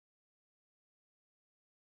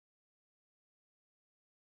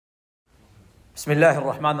بسم الله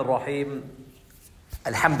الرحمن الرحيم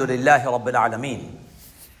الحمد لله رب العالمين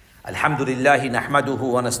الحمد لله نحمده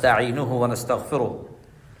ونستعينه ونستغفره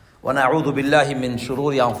ونعوذ بالله من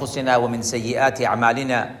شرور أنفسنا ومن سيئات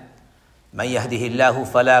أعمالنا من يهده الله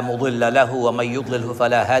فلا مضل له ومن يضلله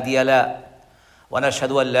فلا هادي له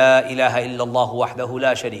ونشهد أن لا إله إلا الله وحده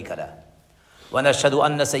لا شريك له ونشهد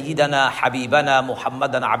أن سيدنا حبيبنا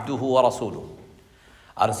محمدا عبده ورسوله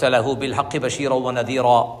أرسله بالحق بشيرا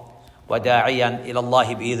ونذيرا وداعيا إلى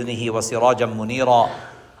الله بإذنه وسراجا منيرا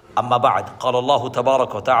أما بعد قال الله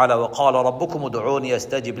تبارك وتعالى وقال ربكم ادعوني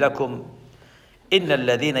أستجب لكم إن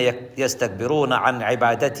الذين يستكبرون عن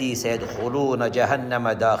عبادتي سيدخلون جهنم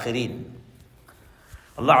داخرين.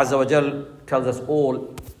 Allah Azza wa Jal tells us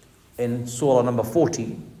all in Surah number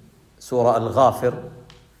 40, Surah Al-Ghafir,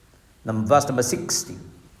 verse number 60.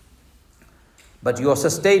 But your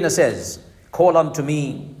sustainer says, call unto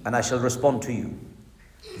me and I shall respond to you.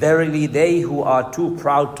 Verily they who are too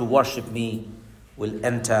proud to worship me will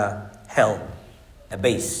enter hell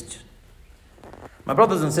abased. My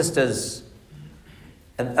brothers and sisters,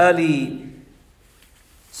 an early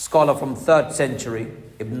scholar from 3rd century,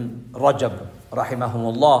 Ibn Rajab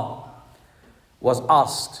rahimahumullah, was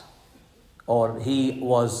asked, or he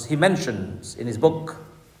mentions in his book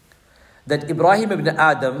that Ibrahim ibn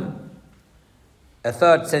Adam, a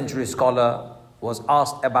 3rd century scholar, was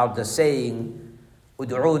asked about the saying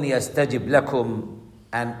Ud'uni astajib lakum,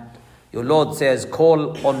 and your Lord says,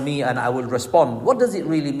 call on me and I will respond. What does it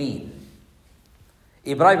really mean?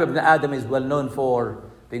 Ibrahim ibn Adam is well known for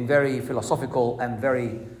being very philosophical and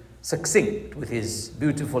very succinct with his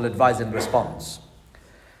beautiful advice and response.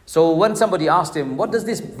 So when somebody asked him, what does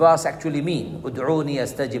this verse actually mean? Ud'uni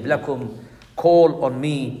astajib lakum, call on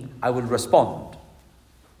me, I will respond.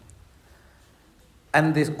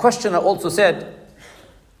 And the questioner also said,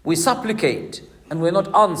 we supplicate and we're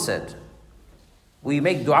not answered. We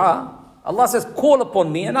make dua. Allah says, call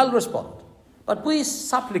upon me and I'll respond. But we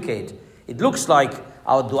supplicate. It looks like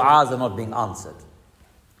our du'as are not being answered.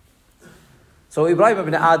 So Ibrahim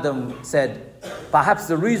ibn Adam said, perhaps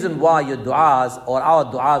the reason why your du'as or our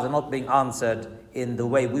du'as are not being answered in the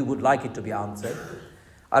way we would like it to be answered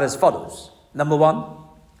are as follows. Number one,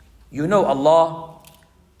 you know Allah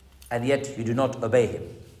and yet you do not obey Him.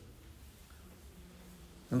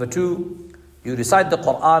 Number two, you recite the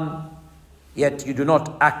Quran, yet you do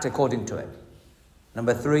not act according to it.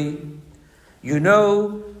 Number three, you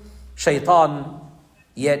know shaitan,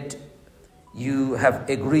 yet you have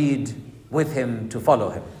agreed with him to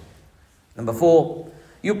follow him. Number four,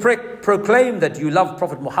 you proclaim that you love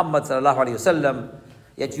Prophet Muhammad sallallahu alaihi wasallam,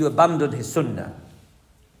 yet you abandon his sunnah.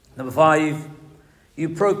 Number five, you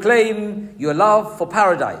proclaim your love for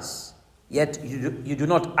paradise, yet you do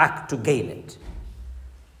not act to gain it.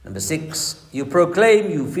 Number six, you proclaim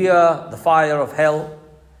you fear the fire of hell,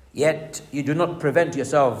 yet you do not prevent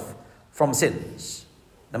yourself from sins.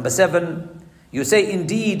 Number seven, you say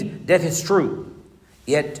indeed death is true,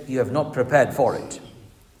 yet you have not prepared for it.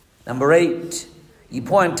 Number eight, you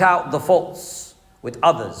point out the faults with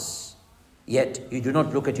others, yet you do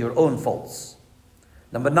not look at your own faults.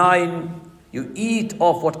 Number nine, you eat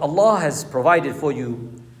of what Allah has provided for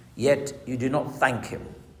you, yet you do not thank Him.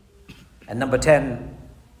 And number 10,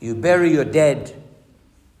 you bury your dead,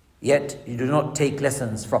 yet you do not take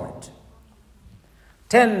lessons from it.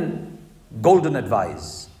 10 golden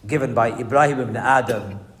advice given by Ibrahim ibn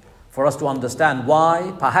Adam for us to understand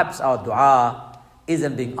why perhaps our dua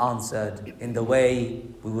isn't being answered in the way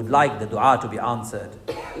we would like the dua to be answered,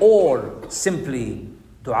 or simply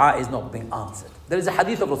dua is not being answered. There is a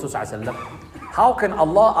hadith of Rasulullah. How can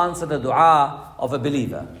Allah answer the dua of a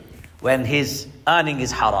believer when his earning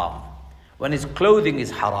is haram, when his clothing is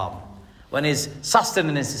haram, when his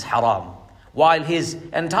sustenance is haram, while his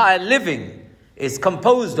entire living is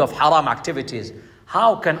composed of haram activities?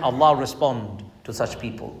 How can Allah respond to such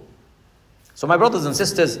people? So my brothers and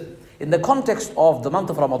sisters, in the context of the month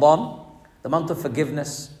of Ramadan, the month of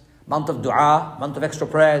forgiveness, month of dua, month of extra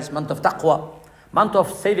prayers, month of taqwa, month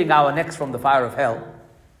of saving our necks from the fire of hell,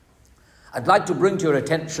 I'd like to bring to your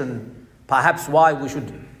attention perhaps why we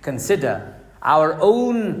should consider our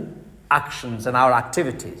own actions and our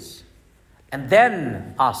activities, and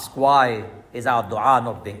then ask why is our dua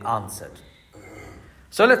not being answered.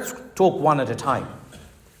 So let's talk one at a time.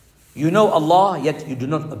 You know Allah, yet you do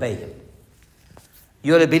not obey Him.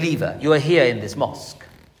 You're a believer, you are here in this mosque.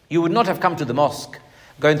 You would not have come to the mosque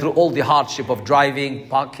going through all the hardship of driving,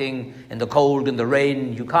 parking, in the cold, in the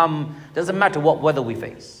rain. You come, doesn't matter what weather we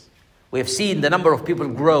face. We have seen the number of people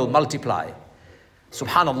grow, multiply.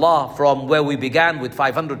 Subhanallah, from where we began with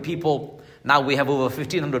 500 people, now we have over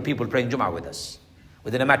 1,500 people praying Jum'ah with us.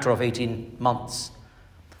 within a matter of 18 months.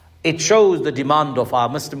 It shows the demand of our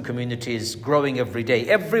Muslim communities growing every day.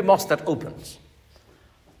 Every mosque that opens,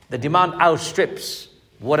 the demand outstrips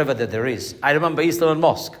whatever that there is. I remember East London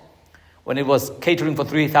Mosque, when it was catering for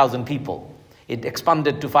 3,000 people, it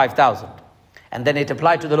expanded to 5,000. And then it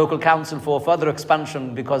applied to the local council for further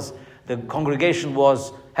expansion because the congregation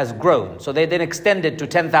has grown. So they then extended to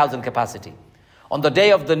 10,000 capacity. On the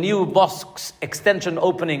day of the new mosque's extension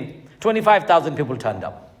opening, 25,000 people turned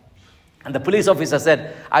up. And the police officer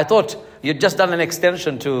said, I thought you'd just done an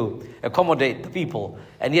extension to accommodate the people,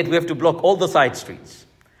 and yet we have to block all the side streets.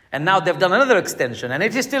 And now they've done another extension, and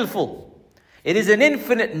it is still full. It is an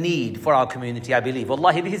infinite need for our community, I believe.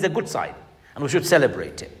 Wallahi, this is a good sign, and we should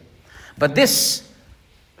celebrate it. But this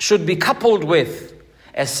should be coupled with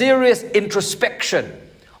a serious introspection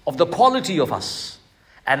of the quality of us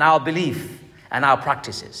and our belief and our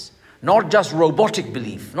practices. Not just robotic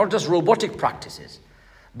belief, not just robotic practices,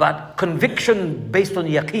 but conviction based on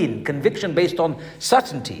yaqeen, conviction based on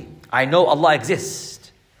certainty. I know Allah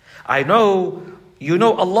exists. I know, you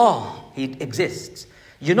know Allah, He exists.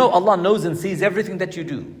 You know Allah knows and sees everything that you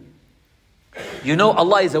do. You know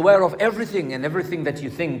Allah is aware of everything and everything that you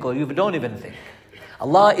think or you don't even think.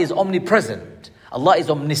 Allah is omnipresent. Allah is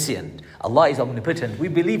omniscient. Allah is omnipotent. We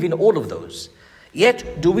believe in all of those.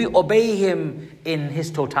 Yet, do we obey Him in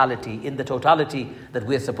His totality, in the totality that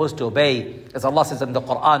we are supposed to obey? As Allah says in the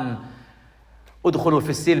Quran, "Udkhulu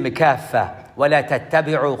fi silmi kaffa, wa la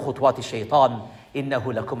tattabi'u khutwati shaytan,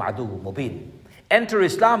 innahu lakum aduwwun mubin." Enter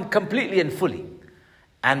Islam completely and fully,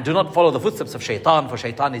 and do not follow the footsteps of shaitan, for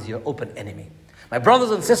shaitan is your open enemy. My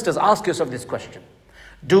brothers and sisters, ask yourself this question.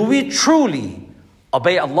 Do we truly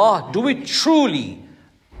obey Allah? Do we truly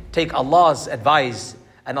take Allah's advice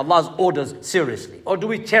and Allah's orders seriously? Or do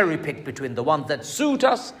we cherry pick between the ones that suit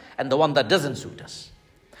us and the one that doesn't suit us?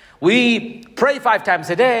 We pray 5 times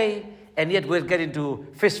a day, and yet we'll get into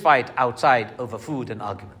fist fight outside over food and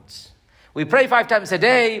arguments. We pray 5 times a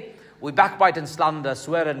day, we backbite and slander,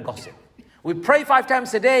 swear and gossip. We pray 5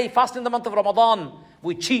 times a day, fast in the month of Ramadan,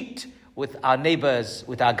 we cheat with our neighbors,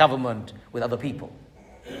 with our government, with other people.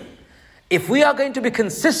 If we are going to be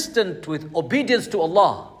consistent with obedience to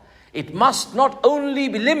Allah, it must not only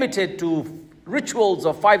be limited to rituals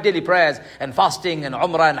of 5 daily prayers and fasting and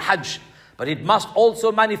umrah and hajj, but it must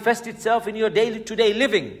also manifest itself in your day-to-day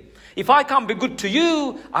living. If I can't be good to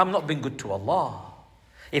you, I'm not being good to Allah.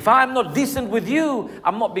 If I'm not decent with you,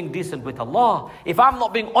 I'm not being decent with Allah. If I'm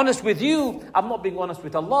not being honest with you, I'm not being honest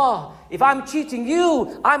with Allah. If I'm cheating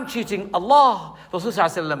you, I'm cheating Allah.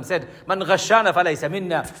 Rasulullah said, "Man ghashana falaysa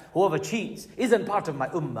minna." Whoever cheats isn't part of my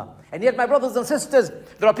ummah. And yet, my brothers and sisters,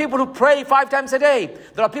 there are people who pray 5 times a day.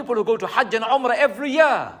 There are people who go to Hajj and Umrah every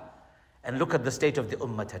year. And look at the state of the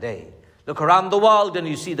ummah today. Look around the world and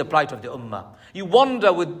you see the plight of the ummah. You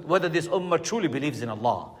wonder whether this ummah truly believes in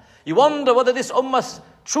Allah. You wonder whether this ummah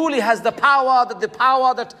truly has the power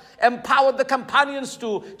that empowered the companions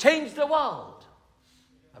to change the world.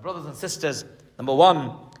 My brothers and sisters, number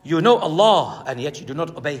one, you know Allah and yet you do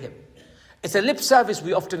not obey Him. It's a lip service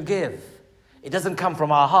we often give. It doesn't come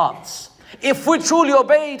from our hearts. If we truly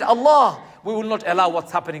obeyed Allah, we will not allow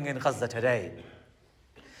what's happening in Gaza today.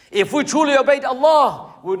 If we truly obeyed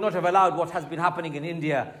Allah, we would not have allowed what has been happening in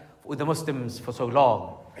India with the Muslims for so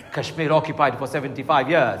long. Kashmir occupied for 75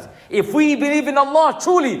 years. If we believe in Allah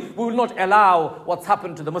truly, we will not allow what's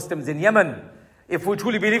happened to the Muslims in Yemen. If we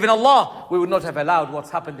truly believe in Allah, we would not have allowed what's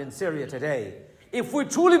happened in Syria today. If we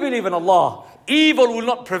truly believe in Allah, evil will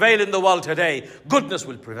not prevail in the world today. Goodness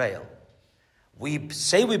will prevail. We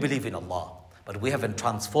say we believe in Allah, but we haven't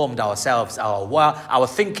transformed ourselves, our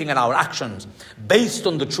thinking and our actions based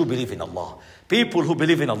on the true belief in Allah. People who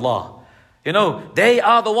believe in Allah, they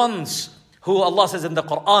are the ones who Allah says in the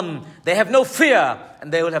Quran, they have no fear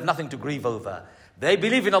and they will have nothing to grieve over. They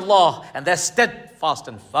believe in Allah and they're steadfast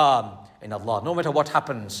and firm in Allah. No matter what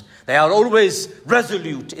happens, they are always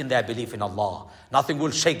resolute in their belief in Allah. Nothing will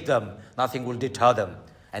shake them, nothing will deter them.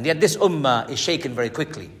 And yet this ummah is shaken very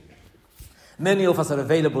quickly. Many of us are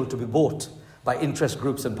available to be bought by interest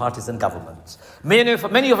groups and parties and governments. Many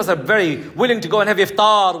of us are very willing to go and have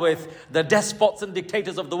iftar with the despots and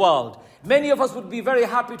dictators of the world. Many of us would be very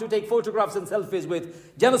happy to take photographs and selfies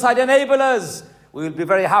with genocide enablers. We will be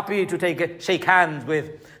very happy to shake hands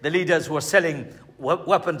with the leaders who are selling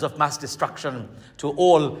weapons of mass destruction to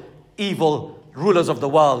all evil rulers of the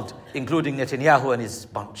world, including Netanyahu and his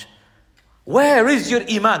bunch. Where is your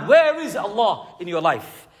iman? Where is Allah in your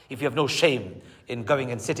life if you have no shame in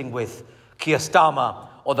going and sitting with Keir Starmer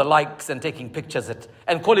or the likes and taking pictures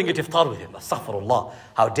and calling it iftar with him? Astaghfirullah.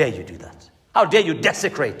 How dare you do that? How dare you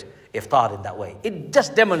desecrate iftar in that way. It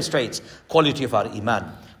just demonstrates quality of our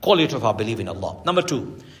iman, quality of our belief in Allah. Number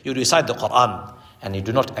two, you recite the Quran and you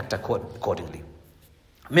do not act accordingly.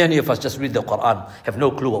 Many of us just read the Quran, have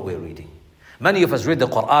no clue what we're reading. Many of us read the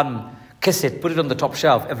Quran, kiss it, put it on the top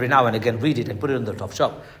shelf every now and again, read it and put it on the top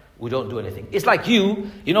shelf. We don't do anything. It's like you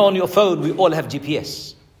know, on your phone, we all have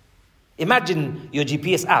GPS. Imagine your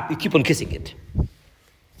GPS app, you keep on kissing it.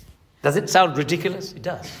 Does it sound ridiculous? It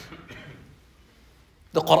does.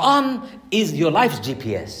 The Quran is your life's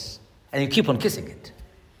GPS, and you keep on kissing it.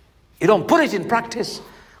 You don't put it in practice.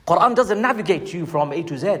 Quran doesn't navigate you from A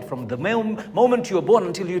to Z, from the moment you are born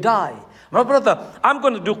until you die. My brother, I'm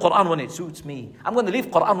going to do Quran when it suits me. I'm going to leave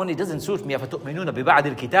Quran when it doesn't suit me. أَفَتُؤْمِنُونَ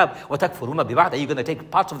بِبَعْدِ الْكِتَابِ وَتَكْفُرُونَ بِبَعْدِ. Are you going to take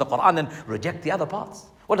parts of the Quran and reject the other parts?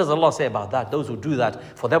 What does Allah say about that? Those who do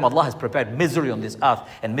that, for them Allah has prepared misery on this earth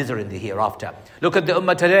and misery in the hereafter. Look at the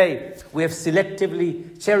ummah today. We have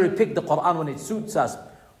selectively cherry-picked the Quran when it suits us.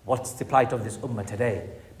 What's the plight of this ummah today?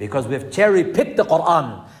 Because we have cherry-picked the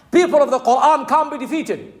Quran. People of the Quran can't be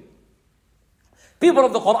defeated. People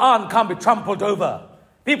of the Quran can't be trampled over.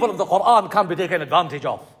 People of the Quran can't be taken advantage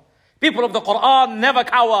of. People of the Quran never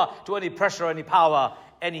cower to any pressure, any power,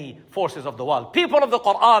 any forces of the world. People of the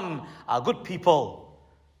Quran are good people.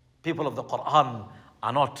 People of the Quran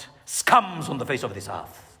are not scums on the face of this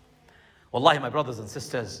earth. Wallahi, my brothers and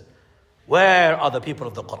sisters, where are the people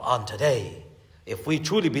of the Quran today? If we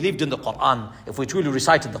truly believed in the Quran, if we truly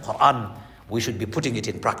recited the Quran, we should be putting it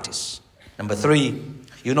in practice. Number three,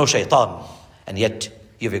 you know shaitan, and yet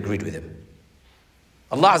you've agreed with him.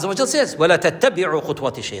 Allah Azza wa Jal says, وَلَا تَتَّبِعُوا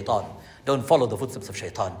خُطْوَةِ الشَّيْطَانِ. Don't follow the footsteps of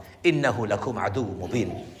shaitan. إِنَّهُ لَكُمْ عَدُوٌّ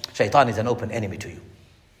مُبِينٌ. Shaitan is an open enemy to you.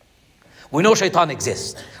 We know shaitan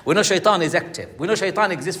exists. We know shaitan is active. We know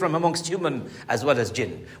shaitan exists from amongst human as well as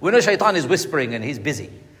jinn. We know shaitan is whispering and he's busy.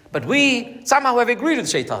 But we somehow have agreed with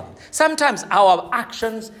shaitan. Sometimes our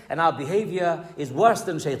actions and our behavior is worse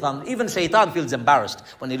than shaitan. Even shaitan feels embarrassed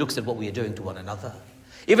when he looks at what we are doing to one another.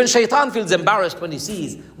 Even shaitan feels embarrassed when he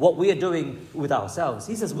sees what we are doing with ourselves.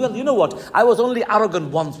 He says, well, you know what? I was only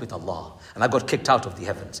arrogant once with Allah and I got kicked out of the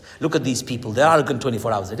heavens. Look at these people. They're arrogant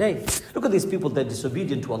 24 hours a day. Look at these people. They're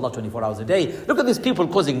disobedient to Allah 24 hours a day. Look at these people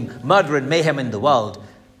causing murder and mayhem in the world.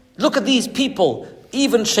 Look at these people.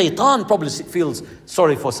 Even shaitan probably feels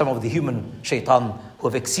sorry for some of the human shaitan who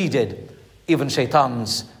have exceeded even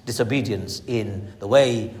shaitan's disobedience in the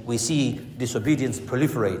way we see disobedience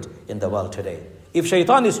proliferate in the world today. If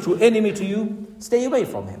shaitan is true enemy to you, stay away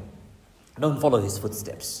from him. Don't follow his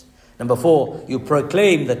footsteps. Number four, you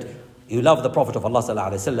proclaim that you love the Prophet of Allah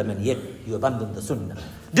sallallahu alaihi wasallam and yet you abandon the Sunnah.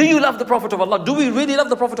 Do you love the Prophet of Allah? Do we really love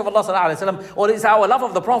the Prophet of Allah sallallahu alaihi wasallam? Or is our love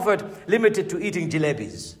of the Prophet limited to eating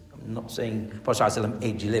jalebis? I'm not saying Prophet sallallahu alaihi wasallam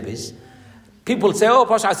ate jalebis. People say, oh,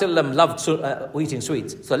 Prophet sallallahu alaihi wasallam loved eating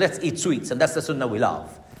sweets. So let's eat sweets and that's the Sunnah we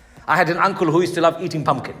love. I had an uncle who used to love eating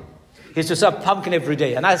pumpkin. He used to serve pumpkin every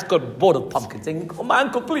day. And I got bored of pumpkin, saying, oh, my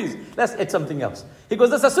uncle, please, let's eat something else. He goes,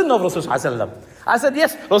 that's the Sunnah of Rasulullah. I said,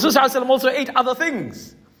 yes, Rasulullah also ate other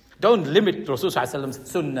things. Don't limit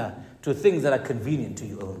Rasulullah's sunnah to things that are convenient to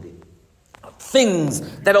you only. Things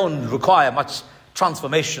that don't require much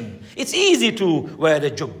transformation. It's easy to wear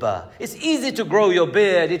the jubbah. It's easy to grow your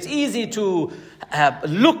beard. It's easy to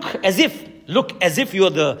look as if you're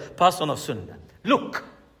the person of sunnah. Look.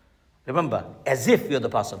 Remember, as if you're the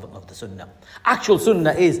person of the sunnah. Actual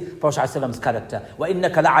sunnah is Prophet ﷺ's character.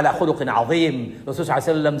 وَإِنَّكَ لَعَلَى خُلُقٍ عَظِيمٍ. Rasulullah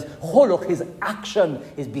ﷺ's khuluq, his action,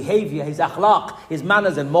 his behavior, his akhlaq, his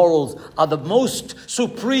manners and morals are the most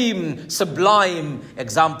supreme, sublime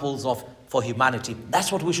examples for humanity. That's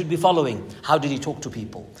what we should be following. How did he talk to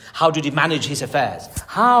people? How did he manage his affairs?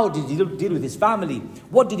 How did he deal with his family?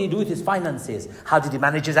 What did he do with his finances? How did he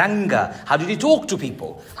manage his anger? How did he talk to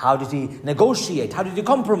people? How did he negotiate? How did he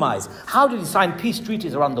compromise? How did he sign peace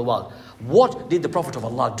treaties around the world? What did the Prophet of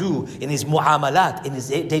Allah do in his mu'amalat, in his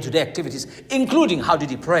day-to-day activities? Including how did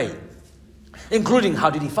he pray? Including how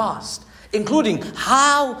did he fast? Including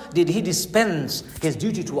how did he dispense his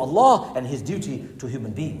duty to Allah and his duty to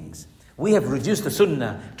human beings? We have reduced the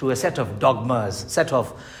sunnah to a set of dogmas, set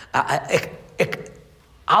of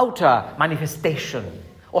outer manifestation,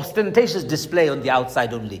 ostentatious display on the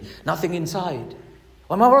outside only, nothing inside.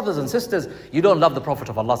 Well, my brothers and sisters, you don't love the Prophet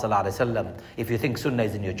of Allah sallallahu alaihi wasallam if you think sunnah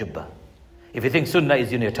is in your jubbah. If you think sunnah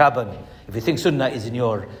is in your turban, if you think sunnah is in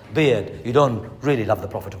your beard, you don't really love the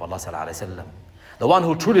Prophet of Allah sallallahu alaihi wasallam. The one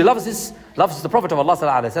who truly loves the Prophet of Allah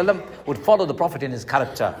sallallahu alaihi wasallam would follow the Prophet in his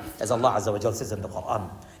character, as Allah Azza wa Jal says in the Quran.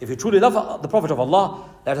 If you truly love the Prophet of Allah,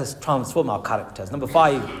 let us transform our characters. Number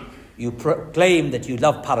 5, you claim that you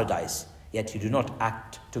love paradise, yet you do not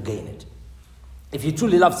act to gain it. If you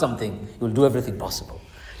truly love something, you will do everything possible.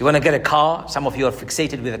 You want to get a car. Some of you are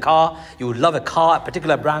fixated with a car. You would love a car, a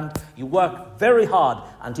particular brand. You work very hard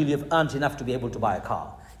until you've earned enough to be able to buy a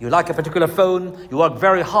car. You like a particular phone. You work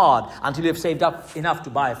very hard until you've saved up enough to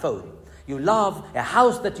buy a phone. You love a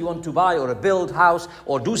house that you want to buy, or a build house,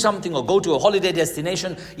 or do something, or go to a holiday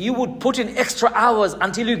destination. You would put in extra hours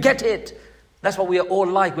until you get it. That's what we are all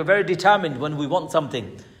like. We're very determined when we want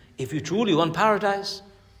something. If you truly want paradise,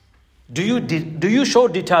 do you show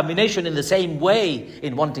determination in the same way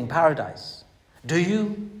in wanting paradise? Do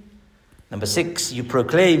you? Number 6, you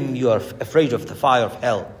proclaim you are afraid of the fire of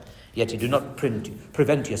hell, yet you do not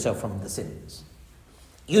prevent yourself from the sins.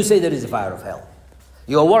 You say there is a fire of hell.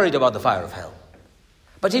 You are worried about the fire of hell.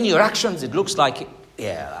 But in your actions, it looks like,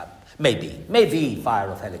 maybe fire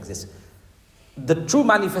of hell exists. The true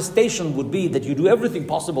manifestation would be that you do everything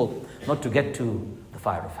possible not to get to the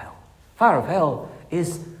fire of hell. Fire of hell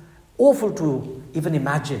is awful to even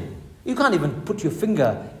imagine. You can't even put your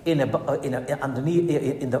finger on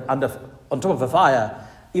top of a fire,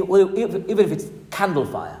 even if it's candle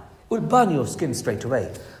fire. It will burn your skin straight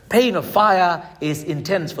away. Pain of fire is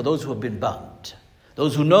intense for those who have been burnt.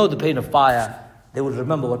 Those who know the pain of fire, they will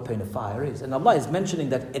remember what pain of fire is. And Allah is mentioning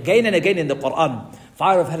that again and again in the Quran.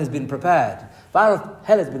 Fire of hell has been prepared. Fire of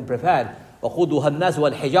hell has been prepared. وَقُودُهَا النَّاسُ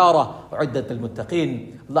وَالْحِجَارَةُ وَعُدَّةَ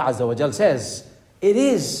الْمُتَّقِينَ. Allah Azza wa Jal says, it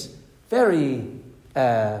is very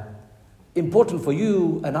important for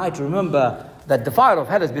you and I to remember that the fire of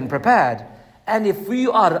hell has been prepared. And if we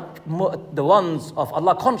are the ones of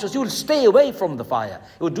Allah conscious, you will stay away from the fire.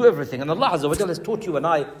 You will do everything. And Allah Azza wa Jalla has taught you and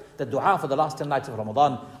I the dua for the last 10 nights of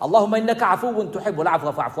Ramadan. Allahumma innaka afuwun tuhibbul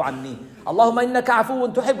afwa fa'fu anni. Allahumma innaka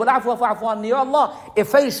afuwun tuhibbul afwa fa'fu anni. Ya Allah,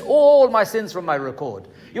 efface all my sins from my record.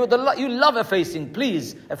 You love effacing.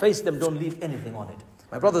 Please efface them. Don't leave anything on it.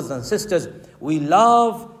 My brothers and sisters, we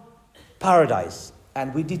love paradise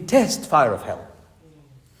and we detest fire of hell.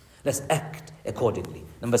 Let's act accordingly.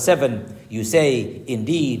 Number 7, you say,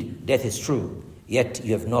 indeed, death is true, yet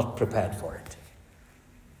you have not prepared for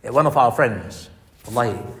it. One of our friends,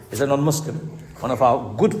 wallahi, is a non-Muslim. One of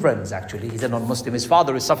our good friends, actually, he's a non-Muslim. His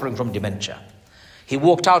father is suffering from dementia. He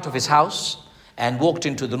walked out of his house and walked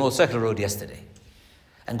into the North Circular Road yesterday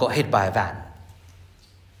and got hit by a van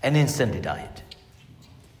and instantly died.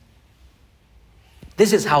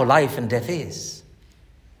 This is how life and death is.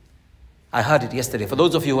 I heard it yesterday. For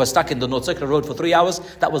those of you who are stuck in the North Circular Road for 3 hours,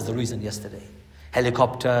 that was the reason yesterday.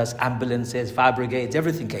 Helicopters, ambulances, fire brigades,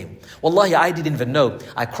 everything came. Wallahi, I didn't even know.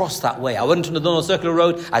 I crossed that way. I went to the North Circular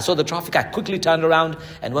Road. I saw the traffic. I quickly turned around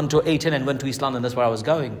and went to A10 and went to East London. That's where I was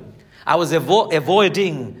going. I was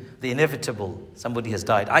avoiding the inevitable. Somebody has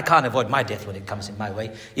died. I can't avoid my death when it comes in my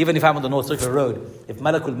way. Even if I'm on the North Circular Road, if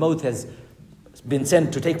Malakul Maut has been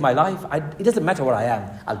sent to take my life, it doesn't matter where I am,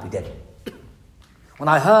 I'll be dead. When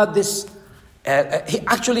I heard this,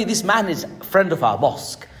 this man is a friend of our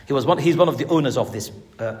mosque. He's one of the owners of this,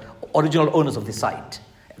 original owners of this site.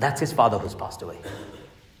 That's his father who's passed away.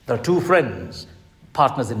 There are 2 friends,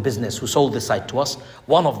 partners in business, who sold this site to us.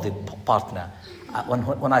 One of the partner,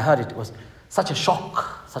 when I heard it, it was such a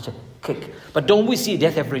shock, such a kick. But don't we see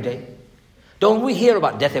death every day? Don't we hear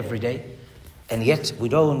about death every day? And yet we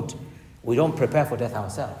don't prepare for death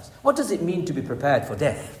ourselves. What does it mean to be prepared for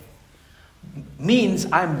death? Means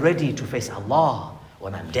I'm ready to face Allah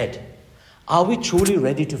when I'm dead. Are we truly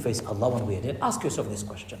ready to face Allah when we are dead? Ask yourself this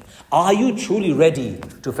question. Are you truly ready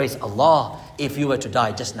to face Allah if you were to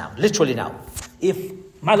die just now? Literally now. If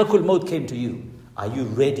Malakul Maut came to you, are you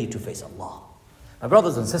ready to face Allah? My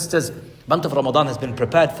brothers and sisters, month of Ramadan has been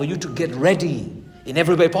prepared for you to get ready in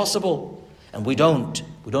every way possible. And we don't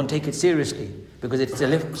take it seriously because it's a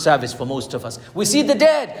lip service for most of us. We see the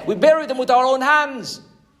dead. We bury them with our own hands.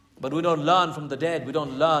 But we don't learn from the dead. We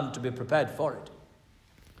don't learn to be prepared for it.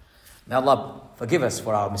 May Allah forgive us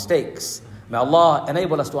for our mistakes. May Allah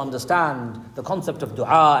enable us to understand the concept of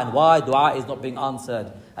dua and why dua is not being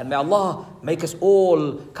answered. And may Allah make us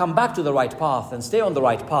all come back to the right path and stay on the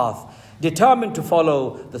right path, determined to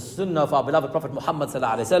follow the sunnah of our beloved Prophet Muhammad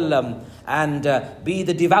sallallahu alaihi wasallam and be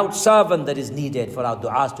the devout servant that is needed for our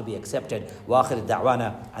du'as to be accepted. Wa akhir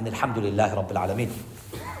da'wana and alhamdulillahi rabbil alameen.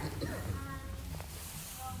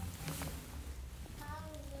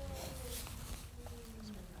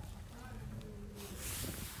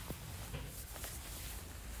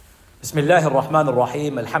 بسم الله الرحمن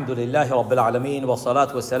الرحيم الحمد لله رب العالمين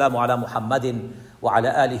والصلاة والسلام على محمد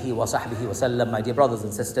وعلى آله وصحبه وسلم. My dear brothers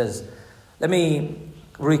and sisters, let me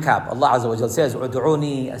recap. Allah Azza wa Jalla says,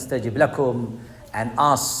 "Ud'uni astajib lakum," and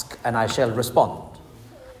ask and I shall respond.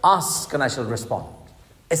 Ask and I shall respond.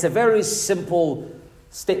 It's a very simple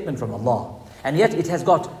statement from Allah, and yet it has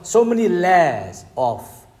got so many layers of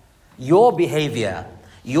your behavior,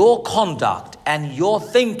 your conduct and your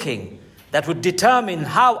thinking that would determine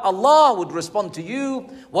how Allah would respond to you,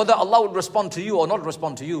 whether Allah would respond to you or not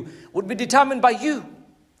respond to you, would be determined by you.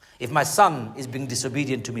 If my son is being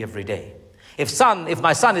disobedient to me every day, if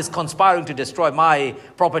my son is conspiring to destroy my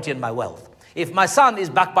property and my wealth, if my son is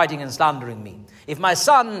backbiting and slandering me, if my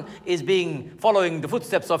son is following the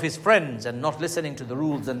footsteps of his friends and not listening to the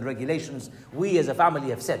rules and regulations we as a family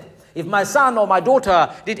have set, if my son or my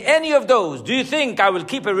daughter did any of those, do you think I will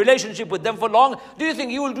keep a relationship with them for long? Do you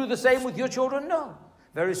think you will do the same with your children? No.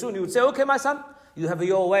 Very soon you would say, okay, my son, you have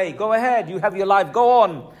your way, go ahead, you have your life, go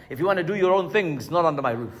on. If you want to do your own things, not under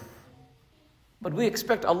my roof. But we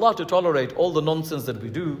expect Allah to tolerate all the nonsense that we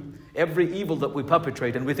do, every evil that we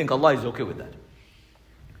perpetrate, and we think Allah is okay with that.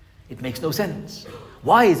 It makes no sense.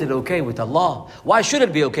 Why is it okay with Allah? Why should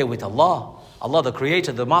it be okay with Allah? Allah, the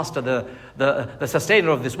creator, the master, the sustainer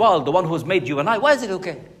of this world, the one who has made you and I. Why is it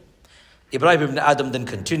okay? Ibrahim ibn Adam then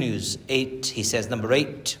continues, 8, he says, number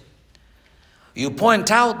 8, you point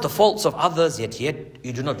out the faults of others, yet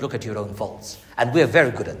you do not look at your own faults. And we are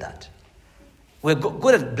very good at that. We're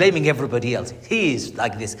good at blaming everybody else. He is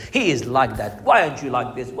like this, he is like that. Why aren't you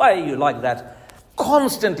like this? Why are you like that?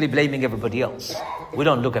 Constantly blaming everybody else. We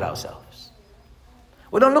don't look at ourselves.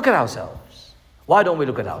 We don't look at ourselves. Why don't we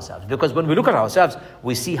look at ourselves? Because when we look at ourselves,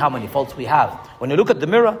 we see how many faults we have. When you look at the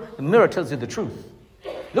mirror tells you the truth.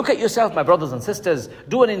 Look at yourself, my brothers and sisters.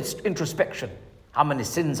 Do an introspection. How many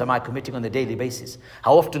sins am I committing on a daily basis?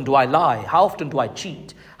 How often do I lie? How often do I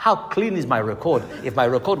cheat? How clean is my record? If my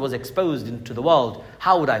record was exposed into the world,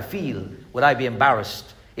 how would I feel? Would I be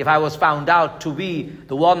embarrassed? If I was found out to be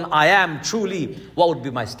the one I am truly, what would be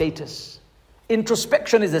my status?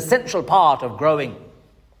 Introspection is an essential part of growing.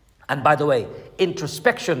 And by the way,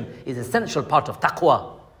 introspection is an essential part of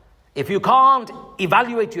taqwa. If you can't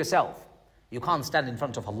evaluate yourself, you can't stand in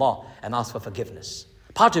front of Allah and ask for forgiveness.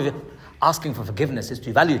 Part of it, asking for forgiveness, is to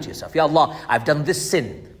evaluate yourself. Ya Allah, I've done this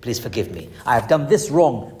sin, please forgive me. I have done this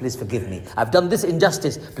wrong, please forgive me. I've done this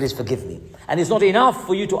injustice, please forgive me. And it's not enough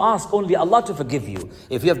for you to ask only Allah to forgive you.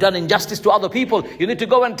 If you have done injustice to other people, you need to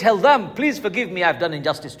go and tell them, please forgive me, I've done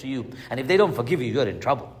injustice to you. And if they don't forgive you, you're in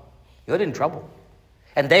trouble. You're in trouble.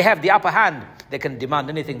 And they have the upper hand. They can demand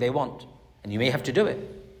anything they want. And you may have to do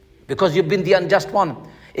it. Because you've been the unjust one.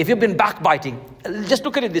 If you've been backbiting, just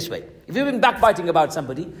look at it this way. If you've been backbiting about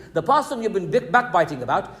somebody, the person you've been backbiting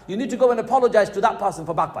about, you need to go and apologize to that person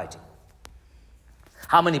for backbiting.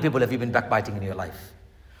 How many people have you been backbiting in your life?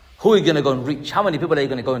 Who are you going to go and reach? How many people are you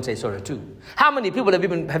going to go and say sorry to? How many people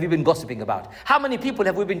have you been gossiping about? How many people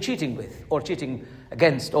have we been cheating with or cheating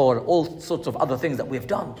against or all sorts of other things that we've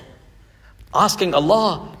done? Asking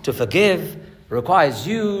Allah to forgive requires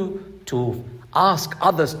you to ask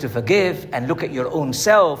others to forgive and look at your own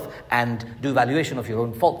self and do evaluation of your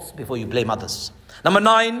own faults before you blame others. Number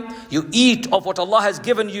 9, you eat of what Allah has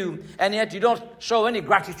given you and yet you don't show any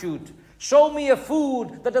gratitude. Show me a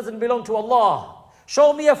food that doesn't belong to Allah.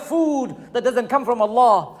 Show me a food that doesn't come from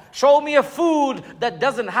Allah. Show me a food that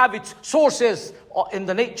doesn't have its sources in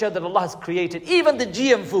the nature that Allah has created. Even the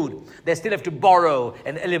GM food, they still have to borrow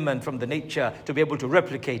an element from the nature to be able to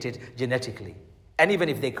replicate it genetically. And even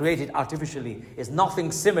if they create it artificially, it's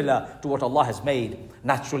nothing similar to what Allah has made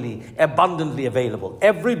naturally, abundantly available.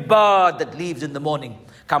 Every bird that leaves in the morning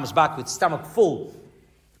comes back with stomach full.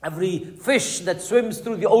 Every fish that swims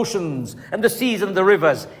through the oceans and the seas and the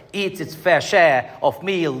rivers eats its fair share of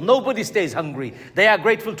meal. Nobody stays hungry. They are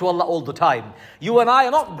grateful to Allah all the time. You and I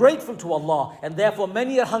are not grateful to Allah, and therefore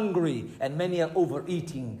many are hungry and many are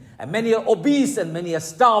overeating and many are obese and many are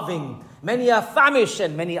starving. Many are famished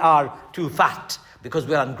and many are too fat. Because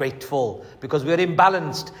we are ungrateful, because we are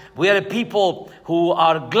imbalanced. We are a people who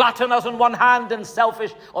are gluttonous on one hand and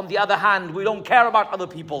selfish on the other hand. We don't care about other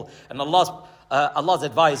people. And Allah's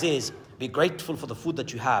advice is, be grateful for the food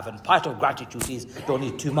that you have. And part of gratitude is, don't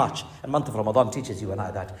eat too much. And month of Ramadan teaches you and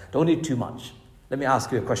I that. Don't eat too much. Let me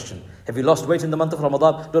ask you a question. Have you lost weight in the month of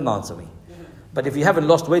Ramadan? Don't answer me. But if you haven't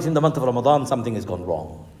lost weight in the month of Ramadan, something has gone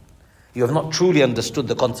wrong. You have not truly understood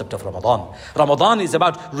the concept of Ramadan. Ramadan is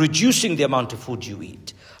about reducing the amount of food you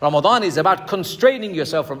eat. Ramadan is about constraining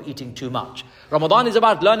yourself from eating too much. Ramadan is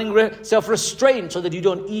about learning self-restraint so that you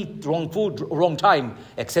don't eat wrong food, wrong time,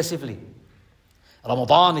 excessively.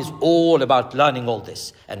 Ramadan is all about learning all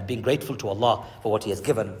this and being grateful to Allah for what He has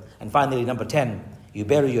given. And finally, number 10, you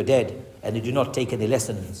bury your dead and you do not take any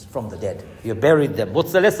lessons from the dead. You buried them.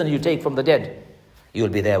 What's the lesson you take from the dead? You will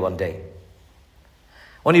be there one day.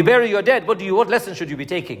 When you bury your dead, what lesson should you be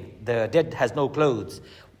taking? The dead has no clothes,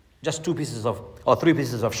 just 3 pieces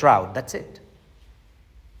of shroud. That's it.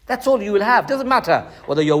 That's all you will have. Doesn't matter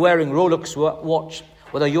whether you're wearing Rolex watch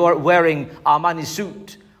whether you're wearing Armani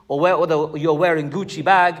suit or whether you're wearing Gucci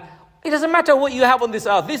bag. It doesn't matter what you have on this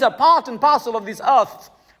earth. These are part and parcel of this earth.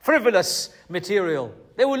 Frivolous material.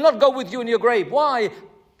 They will not go with you in your grave. Why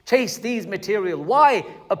chase these material? Why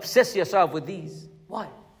obsess yourself with these? Why?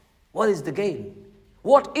 What is the gain?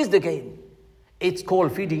 What is the gain? It's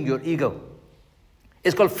called feeding your ego.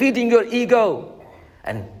 It's called feeding your ego.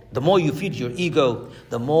 And the more you feed your ego,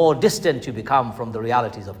 the more distant you become from the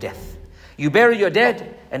realities of death. You bury your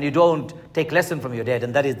dead and you don't take lesson from your dead.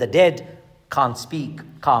 And that is, the dead can't speak,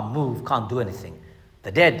 can't move, can't do anything.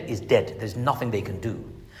 The dead is dead. There's nothing they can do.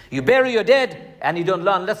 You bury your dead and you don't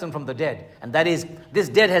learn lesson from the dead. And that is,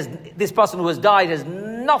 this person who has died has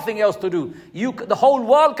nothing else to do. The whole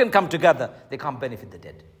world can come together. They can't benefit the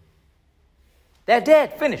dead. They're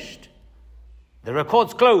dead, finished. The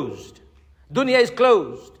record's closed. Dunya is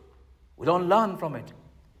closed. We don't learn from it.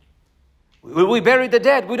 We bury the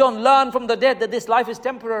dead. We don't learn from the dead that this life is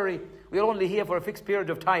temporary. We are only here for a fixed period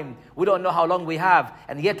of time. We don't know how long we have.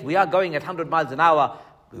 And yet we are going at 100 miles an hour.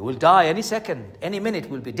 We will die any second. Any minute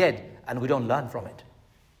we'll be dead. And we don't learn from it.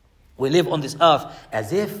 We live on this earth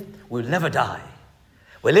as if we'll never die.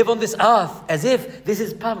 We live on this earth as if this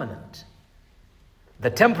is permanent. The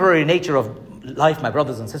temporary nature of life, my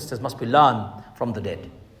brothers and sisters, must be learned from the dead.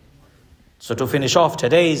 So to finish off,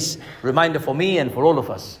 today's reminder for me and for all of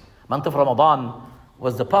us, month of Ramadan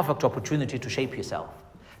was the perfect opportunity to shape yourself,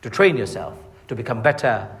 to train yourself, to become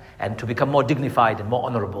better and to become more dignified and more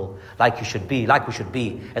honorable, like we should be,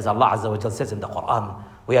 as Allah Azza wa Jal says in the Quran.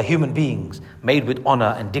 We are human beings made with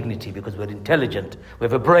honor and dignity because we're intelligent, we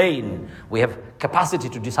have a brain, we have capacity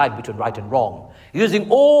to decide between right and wrong. Using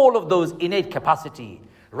all of those innate capacity,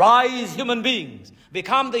 rise human beings,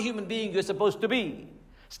 become the human being you're supposed to be.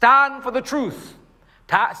 Stand for the truth,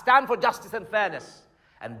 stand for justice and fairness,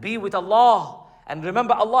 and be with Allah, and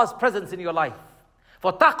remember Allah's presence in your life.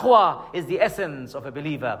 For taqwa is the essence of a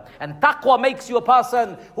believer, and taqwa makes you a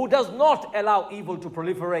person who does not allow evil to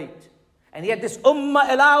proliferate. And yet this ummah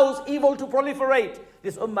allows evil to proliferate.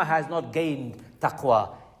 This ummah has not gained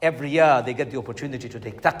taqwa. Every year they get the opportunity to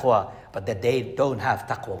take taqwa, but that they don't have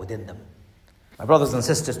taqwa within them. My brothers and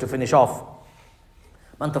sisters, to finish off,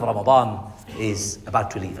 month of Ramadan is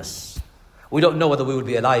about to leave us. We don't know whether we will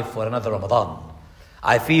be alive for another Ramadan.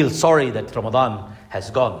 I feel sorry that Ramadan has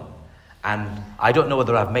gone. And I don't know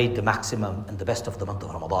whether I've made the maximum and the best of the month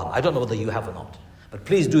of Ramadan. I don't know whether you have or not. But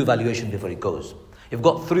please do evaluation before it goes. You've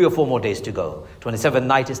got 3 or 4 more days to go. 27th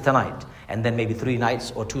night is tonight. And then maybe 3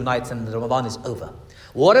 nights or 2 nights and the Ramadan is over.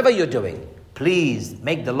 Whatever you're doing, please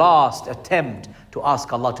make the last attempt to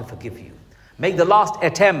ask Allah to forgive you. Make the last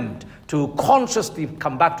attempt to consciously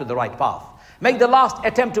come back to the right path. Make the last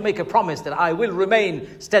attempt to make a promise that I will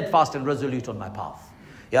remain steadfast and resolute on my path.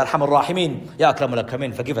 Ya Arhamar Rahimin, Ya Akramul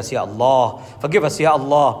Akramin, forgive us, Ya Allah. Forgive us, Ya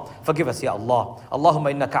Allah. Forgive us, Ya Allah.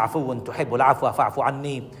 Allahumma innaka afuwun tuhibbul afwa fa'fu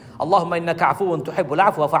anni. اللهم إنك عفو تحب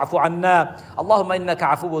العفو فاعف عنا اللهم إنك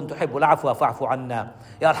عفو تحب العفو فاعف عنا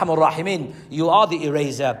يا أرحم الراحمين. You are the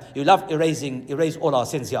eraser. You love erase all our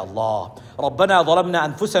sins, Ya Allah. ربنا ظلمنا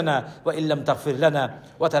أنفسنا وإن لم تغفر لنا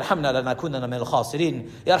وترحمنا لنكونن من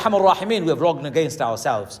الخاسرين. يا أرحم الراحمين, we have wronged against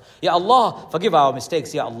ourselves. Ya Allah, forgive our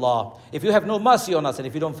mistakes, Ya Allah. If you have no mercy on us and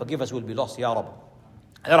if you don't forgive us, we'll be lost, Ya Rabb.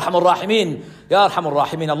 يا أرحم الراحمين يا أرحم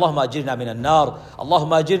الراحمين اللهم أجرنا من النار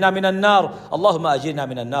اللهم أجرنا من النار اللهم أجرنا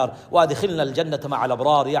من النار وأدخلنا الجنة مع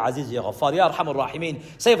الأبرار يا عزيز يا غفار يا أرحم الراحمين.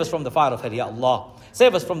 Save us from the fire of hell, Ya Allah.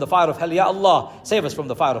 Save us from the fire of hell, Ya Allah. Save us from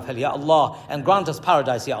the fire of hell, Ya Allah. And grant us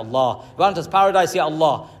paradise, Ya Allah. Grant us paradise, Ya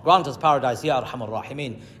Allah. Grant us paradise, Ya Arhamar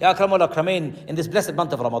Rahimin. Ya Akramul Akramin, in this blessed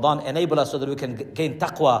month of Ramadan, enable us so that we can gain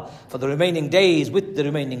taqwa for the remaining days, with the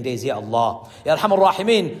remaining days, Ya Allah. Ya Arhamar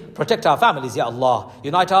Rahimin, protect our families, Ya Allah.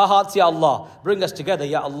 Unite our hearts, Ya Allah. Bring us together,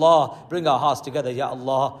 Ya Allah. Bring our hearts together, Ya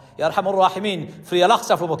Allah. Ya Arhamar Rahimin, free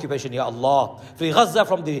Al-Aqsa from occupation, Ya Allah. Free Gaza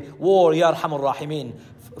from the war, Ya Arhamar Rahimin.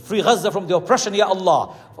 Free Gaza from the oppression, Ya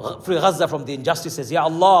Allah. Free Gaza from the injustices, Ya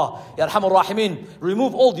Allah. Ya Arhamar Rahimin,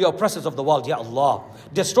 remove all the oppressors of the world, Ya Allah.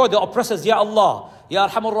 Destroy the oppressors, Ya Allah. Ya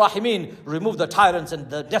Arhamar Rahimin, remove the tyrants and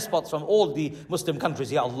the despots from all the Muslim countries,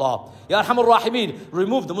 Ya Allah. Ya Arhamar Rahimin,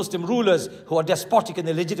 remove the Muslim rulers who are despotic and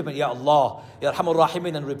illegitimate, Ya Allah. Ya Arhamar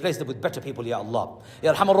Rahimin, and replace them with better people, Ya Allah.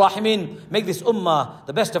 Ya Arhamar Rahimin, make this ummah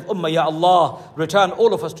the best of ummah, Ya Allah. Return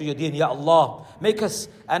all of us to your deen, Ya Allah. Make us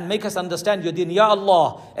understand your deen, Ya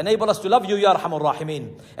Allah. Enable us to love you, Ya Arhamar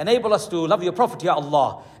Rahimin. Enable us to love your Prophet, Ya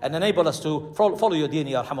Allah. And enable us to follow your deen,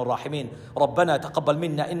 Ya Arhamar Rahimin. ربنا تقبل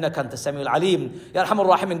منا إنك أنت السميع العليم. Ya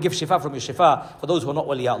Arhamar Rahimin, give shifa from your shifa for those who are not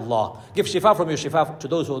well, Ya Allah. Give shifa from your shifa to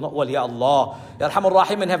those who are not well, Ya Allah. Ya Arhamar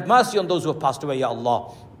Rahimin, have mercy on those who have passed away, Ya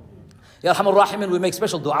Allah. Ya Arhamar Rahimin, we make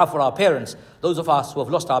special dua for our parents, Those of us who have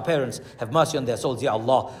lost our parents, have mercy on their souls, Ya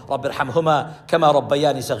Allah. رب ارحمهما كما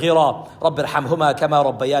ربياني صغيرا رب ارحمهما كما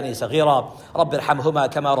ربياني صغيرا رب ارحمهما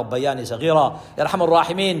كما ربياني صغيرا يا أرحم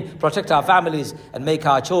الراحمين. Protect our families and make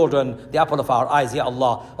our children the apple of our eyes, Ya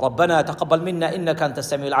Allah. ربنا تقبل منا إنك أنت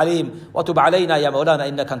السميع العليم وتب علينا يا مولانا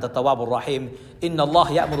إنك أنت التواب الرحيم. إن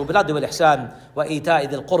الله يأمر بالعدل والإحسان وإيتاء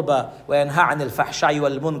ذي القربى وينهى عن الفحشاء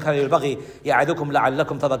والمنكر والبغي يعظكم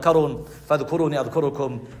لعلكم تذكرون. فاذكروني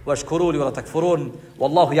أذكركم واشكروا لي ولا تكفرون.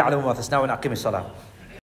 والله يعلم ما تصنعون. أقم الصلاة.